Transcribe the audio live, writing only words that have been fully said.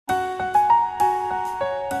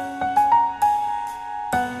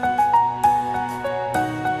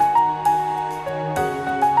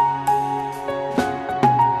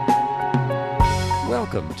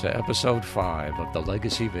welcome to Episode 5 of the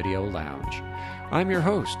Legacy Video Lounge. I'm your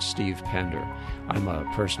host, Steve Pender. I'm a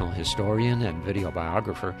personal historian and video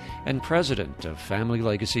biographer and president of Family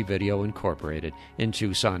Legacy Video Incorporated in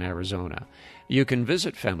Tucson, Arizona. You can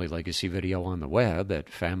visit Family Legacy Video on the web at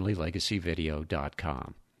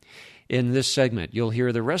familylegacyvideo.com. In this segment, you'll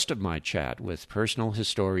hear the rest of my chat with personal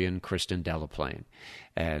historian Kristen Delaplane.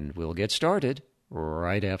 And we'll get started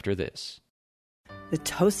right after this. The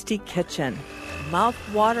Toasty Kitchen.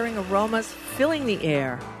 Mouth-watering aromas filling the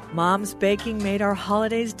air. Mom's baking made our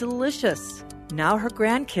holidays delicious. Now her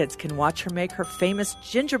grandkids can watch her make her famous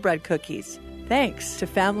gingerbread cookies. Thanks to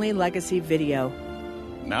Family Legacy Video.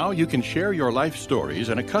 Now you can share your life stories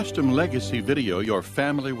in a custom legacy video your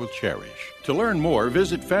family will cherish. To learn more,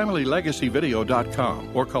 visit FamilyLegacyVideo.com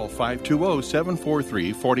or call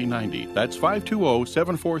 520-743-4090. That's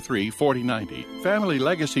 520-743-4090.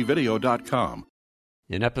 FamilyLegacyVideo.com.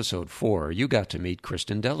 In Episode 4, you got to meet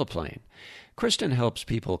Kristen Delaplane. Kristen helps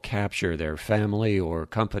people capture their family or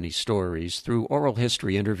company stories through oral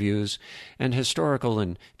history interviews and historical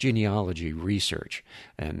and genealogy research.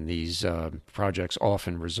 And these projects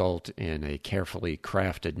often result in a carefully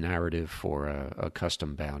crafted narrative for a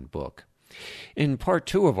custom-bound book. In Part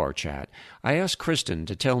 2 of our chat, I asked Kristen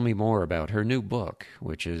to tell me more about her new book,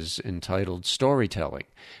 which is entitled Storytelling: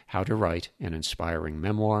 How to Write an Inspiring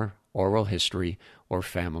Memoir, Oral History, or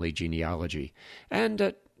Family Genealogy,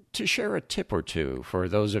 and to share a tip or two for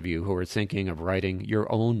those of you who are thinking of writing your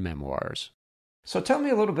own memoirs. So tell me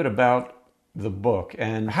a little bit about the book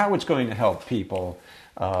and how it's going to help people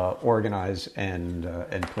organize and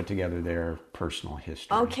put together their personal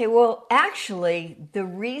history. Okay, well, actually, the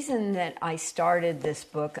reason that I started this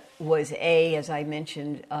book was, as I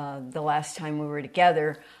mentioned the last time we were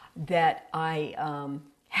together, that I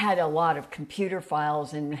had a lot of computer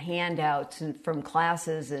files and handouts and from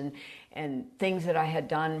classes and things that I had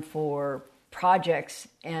done for projects,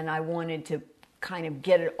 and I wanted to kind of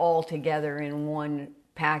get it all together in one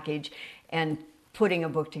package, and putting a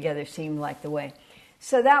book together seemed like the way.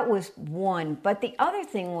 So that was one. But the other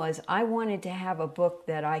thing was I wanted to have a book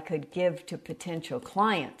that I could give to potential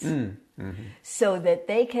clients so that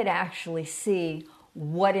they could actually see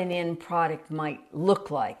what an end product might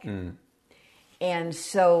look like. And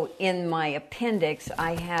so in my appendix,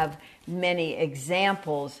 I have many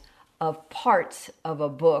examples of parts of a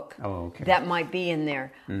book that might be in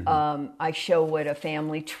there. I show what a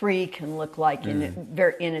family tree can look like in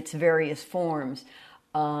its various forms.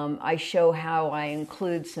 I show how I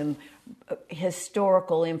include some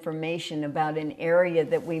historical information about an area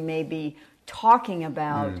that we may be talking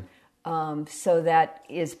about, so that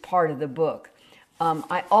is part of the book.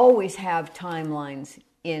 I always have timelines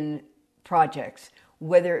in projects,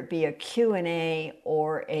 whether it be a Q&A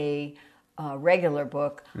or a regular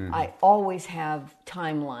book. I always have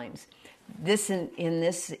timelines. In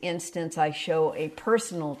this instance, I show a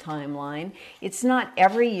personal timeline. It's not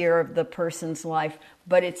every year of the person's life,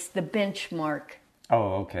 but it's the benchmark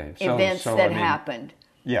events that happened.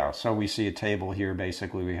 Yeah, so we see a table here.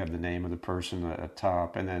 Basically, we have the name of the person at the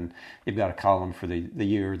top, and then you've got a column for the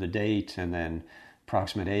year, the date, and then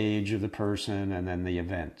approximate age of the person, and then the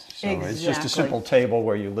event. So It's just a simple table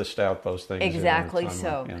where you list out those things. Exactly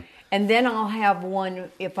so. Yeah. And then I'll have one,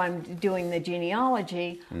 if I'm doing the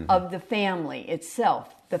genealogy, of the family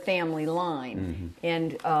itself, the family line.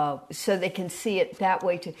 And so they can see it that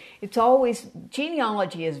way too.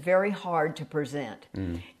 Genealogy is very hard to present.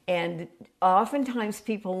 And oftentimes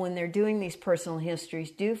people, when they're doing these personal histories,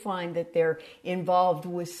 do find that they're involved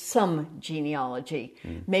with some genealogy.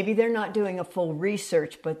 Maybe they're not doing a full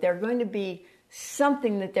research, but they're going to be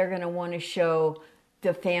something that they're going to want to show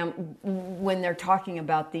the when they're talking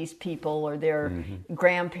about these people or their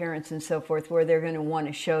grandparents and so forth, where they're going to want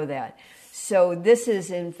to show that. So this is,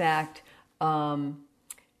 in fact,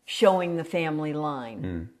 showing the family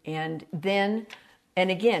line. And then, and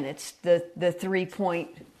again, it's the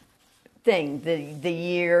 3-point thing, the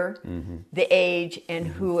year, the age, and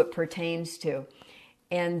who it pertains to.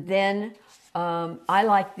 And then I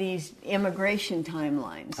like these immigration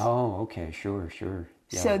timelines. Oh, okay, sure.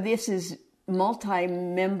 Yeah. So this is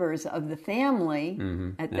multi-members of the family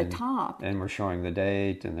at the top. And we're showing the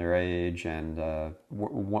date and their age and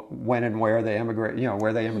when and where they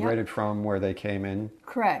immigrated from, where they came in.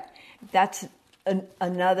 Correct. That's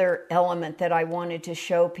another element that I wanted to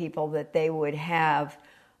show people that they would have.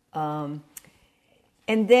 And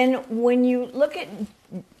then when you look at,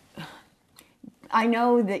 I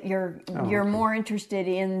know that you're more interested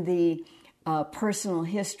in the personal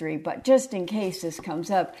history, but just in case this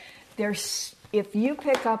comes up, if you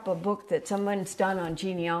pick up a book that someone's done on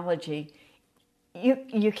genealogy,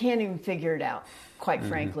 you can't even figure it out, quite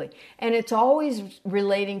frankly. And it's always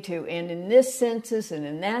relating to, and in this census and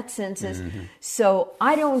in that census. So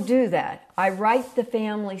I don't do that. I write the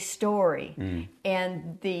family story,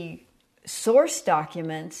 and the source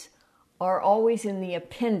documents are always in the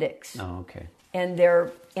appendix. Oh, okay. And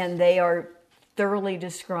they are thoroughly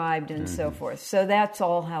described and so forth. So that's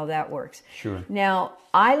all how that works. Sure. Now,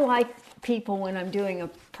 I like people, when I'm doing a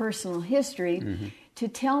personal history, to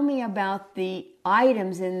tell me about the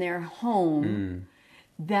items in their home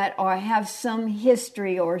that have some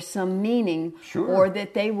history or some meaning, Sure. or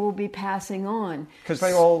that they will be passing on. Because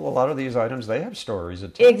a lot of these items, they have stories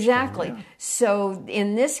attached to them, Exactly. yeah. So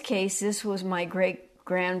in this case, this was my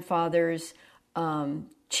great-grandfather's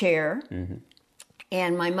chair,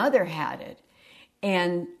 and my mother had it.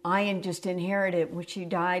 And I had just inherited it when she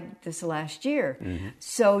died this last year.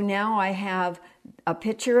 So now I have a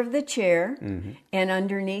picture of the chair, and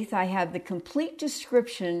underneath I have the complete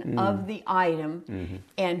description of the item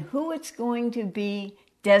and who it's going to be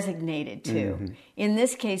designated to. In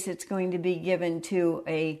this case, it's going to be given to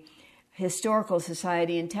a historical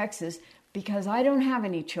society in Texas, because I don't have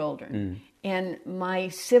any children. And my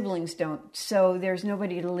siblings don't, so there's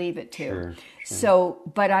nobody to leave it to. Sure. So,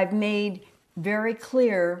 but I've made very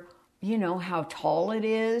clear, how tall it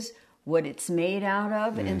is, what it's made out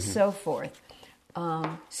of, and so forth.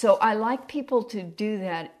 So I like people to do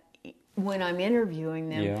that when I'm interviewing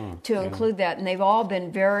them, to include that. And they've all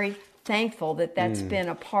been very thankful that that's been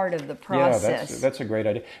a part of the process. Yeah, that's a great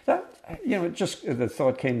idea. That, just the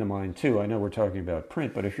thought came to mind too. I know we're talking about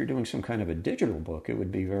print, but if you're doing some kind of a digital book, it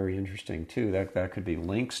would be very interesting too. That could be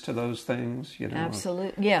links to those things.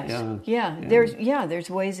 Absolutely, yes, Yeah. There's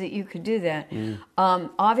ways that you could do that.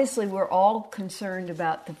 Obviously, we're all concerned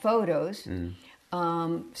about the photos.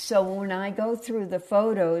 So when I go through the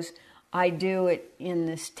photos, I do it in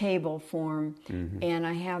this table form, and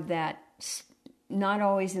I have that not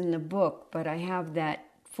always in the book, but I have that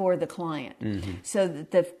for the client, so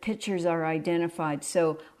that the pictures are identified.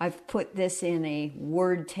 So I've put this in a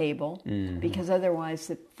word table, because otherwise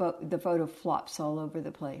the photo flops all over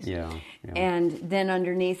the place. Yeah. And then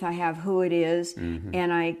underneath I have who it is,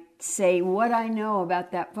 and I say what I know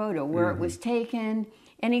about that photo, where it was taken,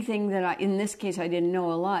 anything that in this case I didn't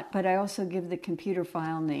know a lot, but I also give the computer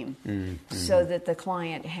file name, so that the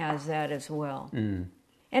client has that as well.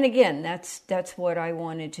 And again, that's what I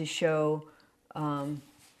wanted to show.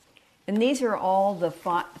 And these are all the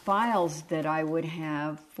files that I would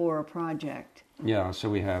have for a project. Yeah, so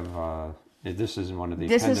we have, this is one of the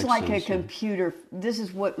This appendixes. is like a computer, this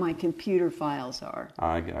is what my computer files are.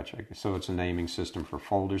 I gotcha. So it's a naming system for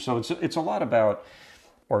folders. So it's a lot about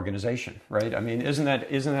organization, right? I mean, isn't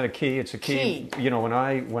that a key? It's a key. When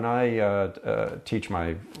I teach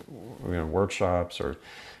my workshops or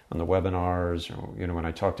on the webinars, or when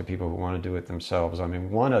I talk to people who want to do it themselves, I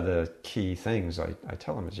mean, one of the key things I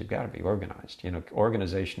tell them is you've got to be organized.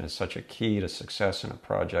 Organization is such a key to success in a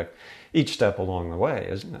project, each step along the way,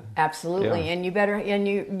 isn't it? Absolutely, Yeah.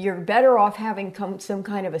 you're better off having some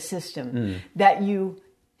kind of a system that you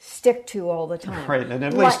stick to all the time. Right, and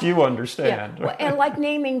at least you understand. Yeah. And like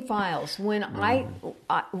naming files, when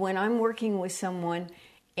I'm working with someone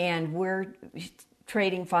and we're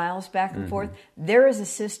trading files back and forth, there is a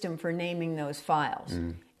system for naming those files.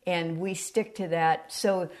 And we stick to that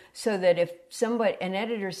so that if an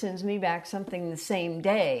editor sends me back something the same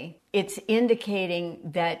day, it's indicating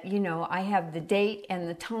that, I have the date and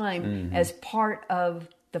the time as part of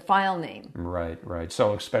the file name. Right.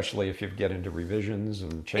 So especially if you get into revisions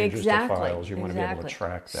and changes to files, you want to be able to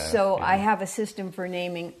track that. So I have a system for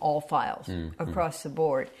naming all files across the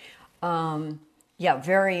board.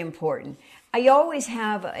 Very important. I always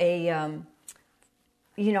have I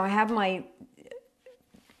have my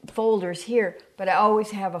folders here, but I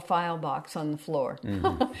always have a file box on the floor.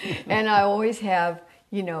 And I always have,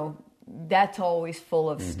 that's always full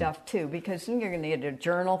of stuff too, because you're going to get a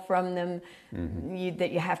journal from them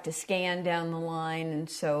that you have to scan down the line, and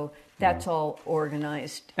so that's all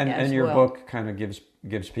organized. And your book kind of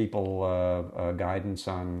gives people guidance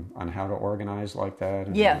on how to organize like that,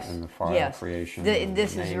 and the file creation.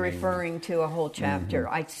 This is referring to a whole chapter.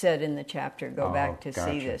 I said in the chapter, go back to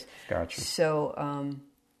see this. Gotcha. So,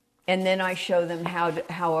 and then I show them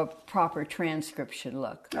how a proper transcript should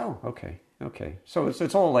look. Oh, okay. So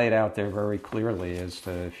it's all laid out there very clearly as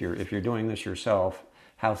to if you're doing this yourself,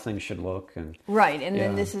 how things should look. And right, and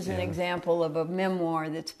then this is an example of a memoir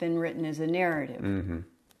that's been written as a narrative.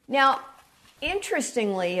 Now,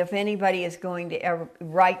 interestingly, if anybody is going to ever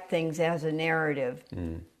write things as a narrative,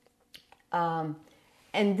 and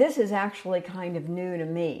this is actually kind of new to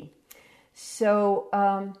me.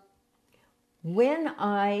 So when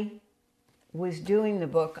I was doing the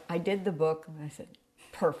book, I did the book, and I said,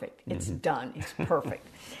 perfect, it's done, it's perfect.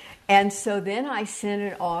 And so then I sent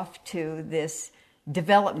it off to this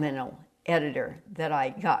developmental editor that I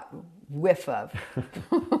got whiff of.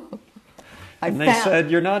 And they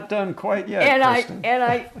said, you're not done quite yet, Kristen.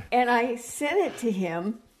 And I sent it to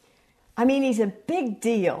him. I mean, he's a big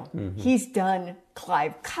deal. Mm-hmm. He's done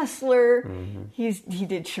Clive Cussler. Mm-hmm. He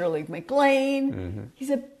did Shirley MacLaine. Mm-hmm.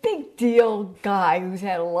 He's a big deal guy who's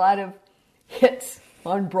had a lot of hits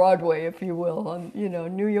on Broadway, if you will, on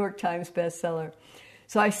New York Times bestseller.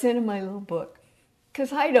 So I sent him my little book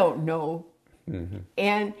because I don't know. Mm-hmm.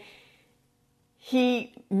 And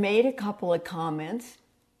he made a couple of comments.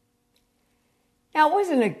 Now, it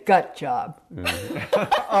wasn't a gut job. Mm-hmm.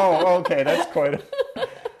 Oh, okay, that's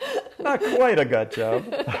not quite a gut job.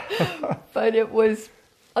 But it was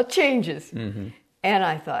changes. Mm-hmm. And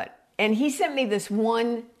I thought, and he sent me this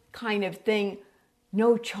one kind of thing,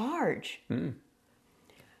 no charge. Mm.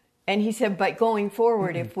 And he said, but going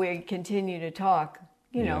forward, if we continue to talk,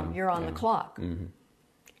 you're on the clock. Mm-hmm.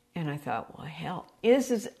 And I thought, well, hell,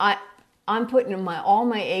 I'm putting all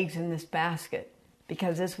my eggs in this basket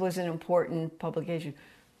because this was an important publication.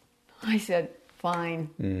 I said, fine,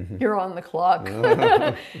 you're on the clock.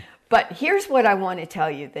 But here's what I want to tell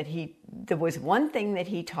you, there was one thing that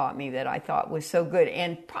he taught me that I thought was so good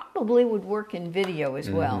and probably would work in video as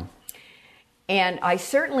well. And I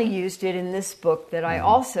certainly used it in this book that I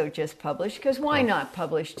also just published, because why not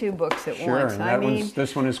publish two books at once? And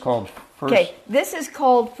this one is called First. Okay, this is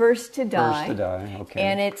called First to Die. First to Die, okay.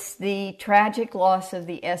 And it's the tragic loss of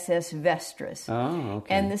the SS Vestris. Oh,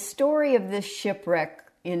 okay. And the story of this shipwreck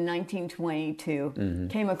in 1922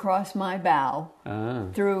 came across my bow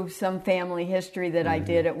through some family history that I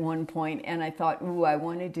did at one point, and I thought, ooh, I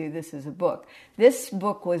want to do this as a book. This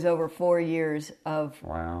book was over 4 years of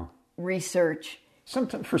research.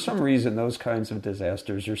 For some reason, those kinds of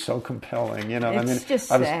disasters are so compelling. It's just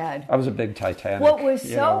sad. I was a big Titanic. What was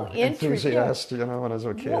so interesting, enthusiast, when I was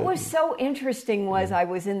a kid. What was so interesting was I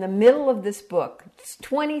was in the middle of this book. It's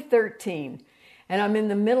 2013, and I'm in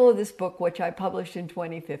the middle of this book, which I published in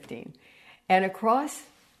 2015. And across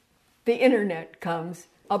the internet comes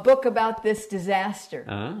a book about this disaster.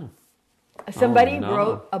 Oh. Somebody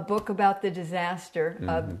wrote a book about the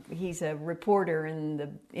disaster. He's a reporter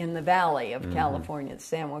in the Valley of California, the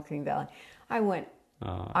San Joaquin Valley. I went,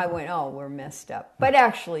 oh, we're messed up. But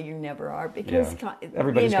actually, you never are, because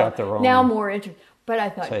everybody's got their own. Now more interest. But I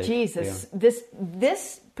thought, Jesus,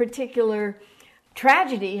 this particular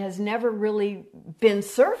tragedy has never really been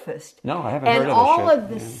surfaced. No, I haven't heard of it. And all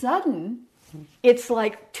of a sudden, it's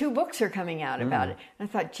like 2 books are coming out about it. And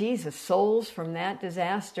I thought, Jesus, souls from that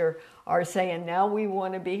disaster are saying, now we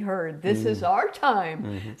want to be heard. This is our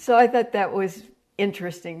time. So I thought that was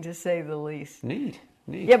interesting, to say the least. Neat.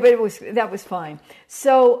 Yeah, but that was fine.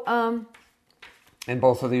 So, and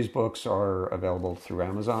both of these books are available through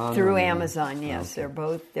Amazon. Through Amazon, yes.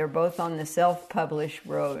 Okay. They're both on the self-published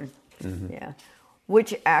road. Yeah,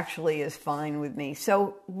 which actually is fine with me.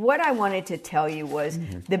 So what I wanted to tell you was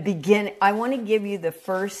the beginning. I want to give you the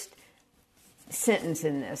first sentence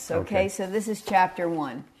in this. Okay? So this is chapter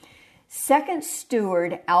 1. Second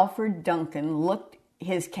Steward Alfred Duncan looked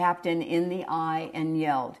his captain in the eye and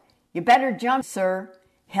yelled, "You better jump, sir."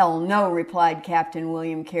 "Hell no," replied Captain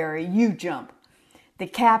William Carey. "You jump." The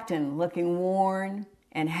captain, looking worn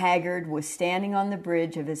and haggard, was standing on the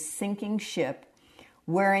bridge of his sinking ship,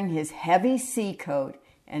 wearing his heavy sea coat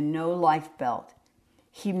and no life belt.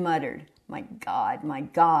 He muttered, my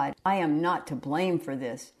God, I am not to blame for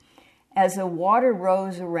this." As the water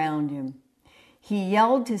rose around him, he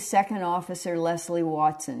yelled to Second Officer Leslie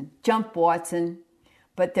Watson, "Jump, Watson."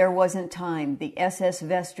 But there wasn't time. The SS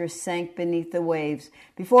Vestris sank beneath the waves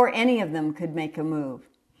before any of them could make a move.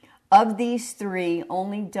 Of these 3,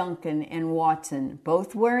 only Duncan and Watson,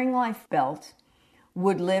 both wearing life belts,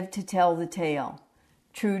 would live to tell the tale.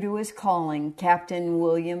 True to his calling, Captain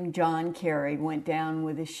William John Carey went down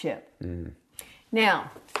with his ship.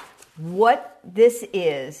 Now, what this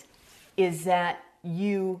is that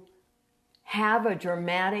you have a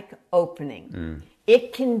dramatic opening.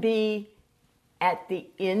 It can be at the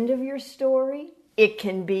end of your story. It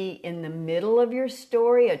can be in the middle of your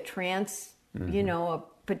story, a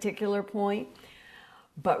particular point.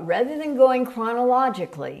 But rather than going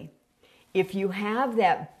chronologically, if you have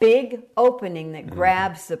that big opening that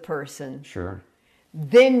grabs the person,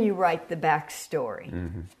 then you write the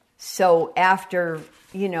backstory. So after,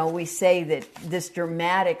 we say that this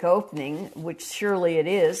dramatic opening, which surely it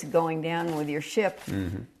is, going down with your ship,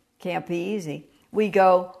 can't be easy. We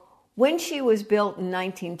go, when she was built in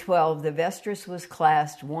 1912, the Vestris was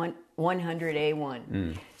classed 1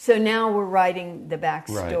 100A1. So now we're writing the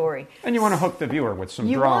backstory. Right. And you want to hook the viewer with some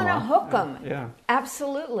you drama. You want to hook them. Yeah.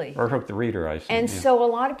 Absolutely. Or hook the reader, I see. And so a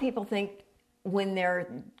lot of people think when they're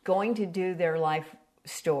going to do their life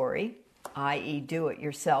story, i.e. do it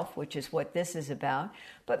yourself, which is what this is about,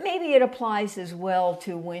 but maybe it applies as well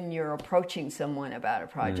to when you're approaching someone about a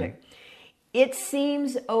project. It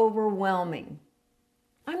seems overwhelming.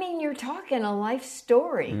 I mean, you're talking a life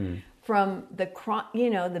story from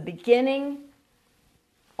the beginning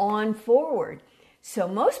on forward. So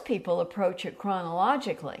most people approach it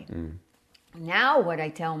chronologically. Now what I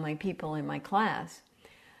tell my people in my class,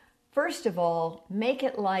 first of all, make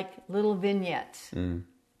it like little vignettes.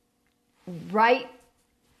 Write,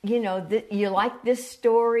 you like this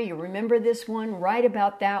story, you remember this one, write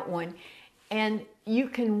about that one, and you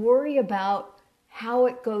can worry about how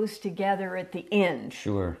it goes together at the end.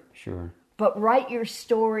 Sure. But write your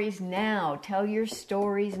stories now. Tell your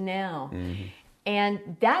stories now.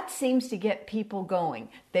 And that seems to get people going.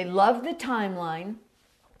 They love the timeline.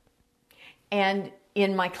 And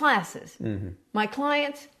in my classes, my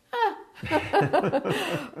clients,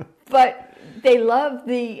 but they love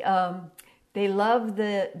the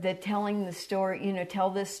telling the story, tell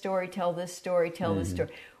this story, tell this story, tell this story,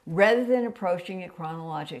 rather than approaching it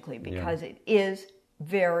chronologically, because it is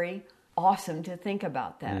very awesome to think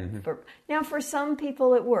about that. For some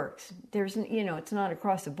people it works. There's, it's not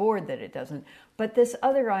across the board that it doesn't, but this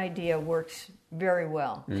other idea works very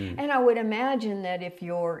well. And I would imagine that if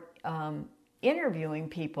you're interviewing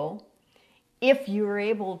people, if you're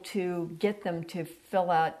able to get them to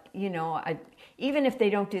fill out, even if they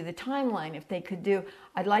don't do the timeline, if they could do,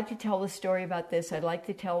 I'd like to tell the story about this, I'd like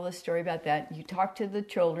to tell the story about that. You talk to the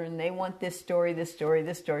children, they want this story, this story,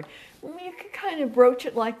 this story. You can kind of broach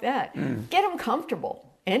it like that. Get them comfortable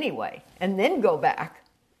anyway, and then go back.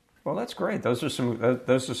 Well, that's great. Those are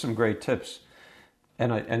some great tips.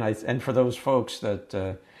 And for those folks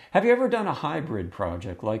that have you ever done a hybrid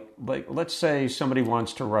project? Like let's say somebody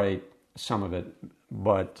wants to write some of it,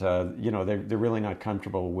 but they're really not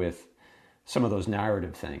comfortable with some of those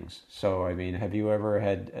narrative things. So, I mean, have you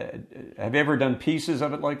ever done pieces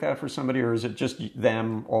of it like that for somebody, or is it just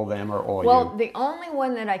all them, or all you? Well, the only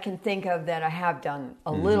one that I can think of that I have done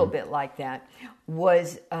a little bit like that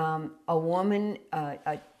was a woman.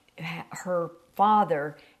 Her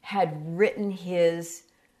father had written his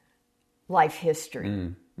life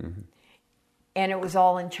history, and it was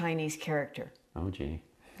all in Chinese character. Oh, gee.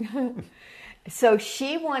 So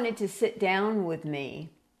she wanted to sit down with me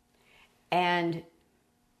and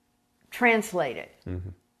translate it.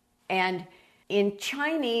 And in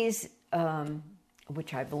Chinese,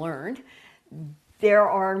 which I've learned, there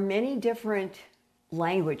are many different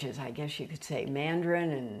languages, I guess you could say,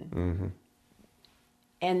 Mandarin,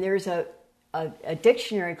 and there's a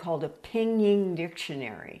dictionary called a Pinyin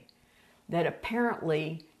dictionary that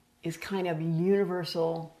apparently is kind of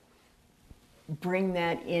universal. Bring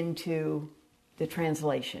that into the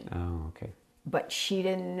translation. Oh, okay. But she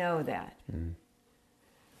didn't know that.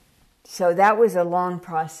 So that was a long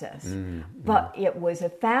process. But it was a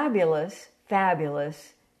fabulous,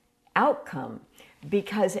 fabulous outcome,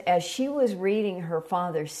 because as she was reading her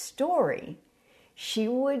father's story, she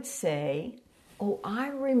would say, "Oh, I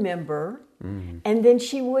remember." And then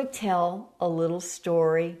she would tell a little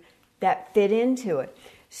story that fit into it.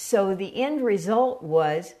 So the end result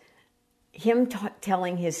was him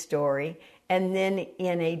telling his story, and then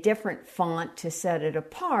in a different font to set it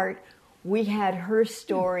apart, we had her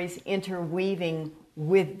stories interweaving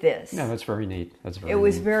with this. No, that's very neat. It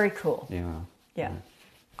was very cool. Yeah.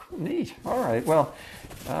 Cool, neat. All right. Well,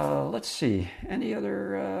 let's see. Any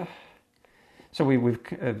other? So we've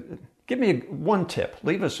give me one tip.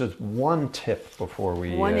 Leave us with one tip before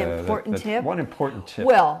we. One important tip. One important tip.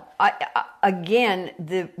 Well, again,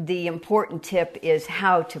 the important tip is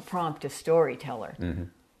how to prompt a storyteller.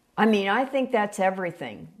 I mean, I think that's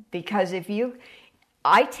everything, because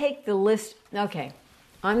I take the list. Okay,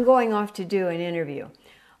 I'm going off to do an interview.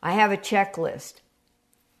 I have a checklist,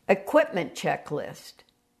 equipment checklist.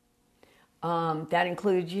 That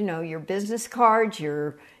includes, your business cards,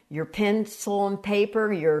 your pencil and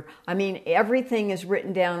paper, everything is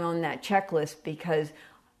written down on that checklist, because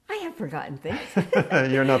I have forgotten things.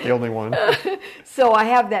 You're not the only one. So I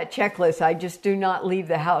have that checklist. I just do not leave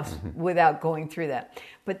the house without going through that.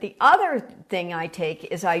 But the other thing I take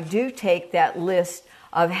is I do take that list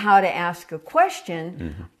of how to ask a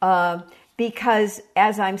question, because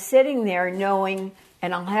as I'm sitting there knowing,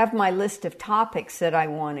 and I'll have my list of topics that I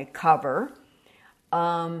want to cover,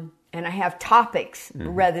 and I have topics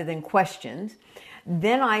rather than questions,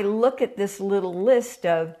 then I look at this little list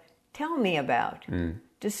of tell me about.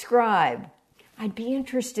 describe. I'd be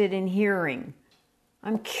interested in hearing.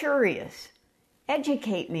 I'm curious.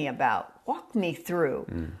 Educate me about. Walk me through.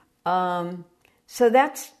 So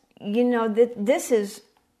that's, this is,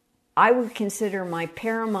 I would consider my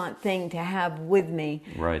paramount thing to have with me.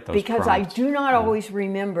 Right, those because prompts. I do not always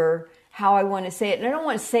remember how I want to say it. And I don't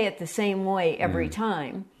want to say it the same way every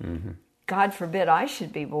time. God forbid I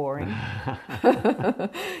should be boring.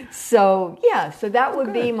 So that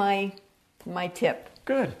would be my tip.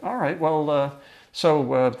 Good. All right. Well,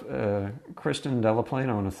 Kristen Delaplane,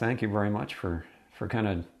 I want to thank you very much for kind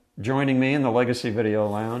of joining me in the Legacy Video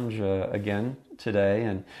Lounge again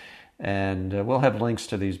today, and we'll have links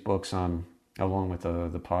to these books along with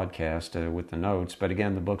the podcast with the notes. But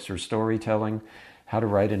again, the books are Storytelling, How to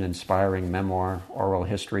Write an Inspiring Memoir, Oral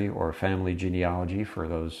History, or Family Genealogy for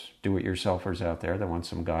those do-it-yourselfers out there that want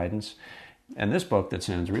some guidance. And this book that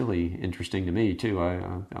sounds really interesting to me, too,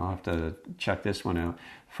 I'll have to check this one out.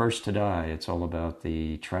 First to Die. It's all about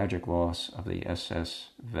the tragic loss of the SS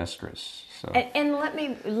Vestris. So. And let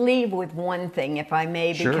me leave with one thing, if I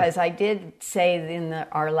may, Sure. because I did say in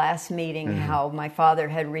our last meeting how my father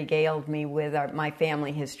had regaled me with my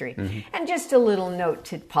family history. And just a little note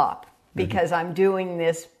to pop, because I'm doing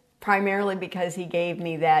this primarily because he gave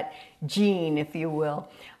me that gene, if you will.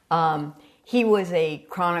 He was a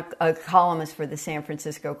columnist for the San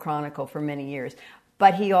Francisco Chronicle for many years,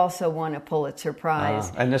 but he also won a Pulitzer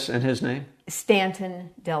Prize. And his name? Stanton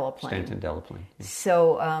Delaplane. Stanton Delaplane. Yeah.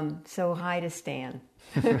 So hi to Stan.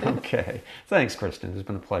 Okay. Thanks, Kristen. It's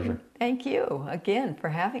been a pleasure. Thank you again for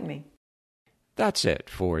having me. That's it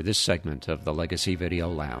for this segment of the Legacy Video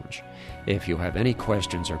Lounge. If you have any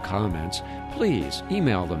questions or comments, please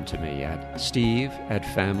email them to me at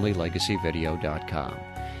steve@familylegacyvideo.com.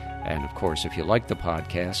 And of course, if you like the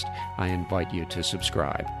podcast, I invite you to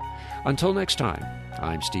subscribe. Until next time,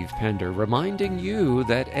 I'm Steve Pender, reminding you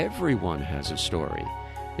that everyone has a story.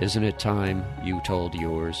 Isn't it time you told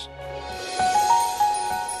yours?